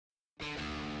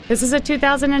This is a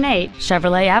 2008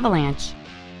 Chevrolet Avalanche.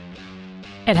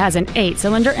 It has an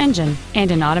 8-cylinder engine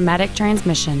and an automatic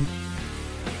transmission.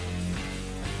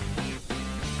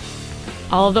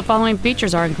 All of the following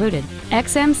features are included: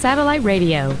 XM satellite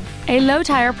radio, a low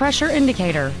tire pressure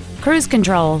indicator, cruise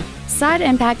control, side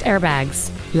impact airbags,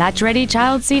 latch-ready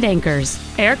child seat anchors,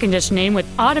 air conditioning with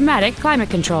automatic climate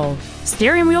control,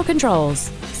 steering wheel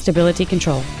controls, stability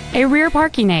control, a rear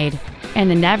parking aid, and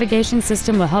the navigation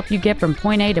system will help you get from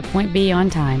point A to point B on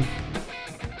time.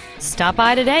 Stop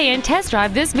by today and test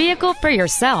drive this vehicle for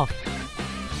yourself.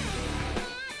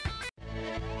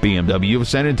 BMW of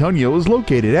San Antonio is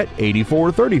located at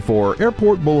 8434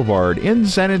 Airport Boulevard in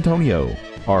San Antonio.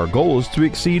 Our goal is to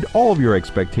exceed all of your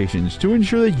expectations to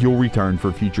ensure that you'll return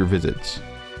for future visits.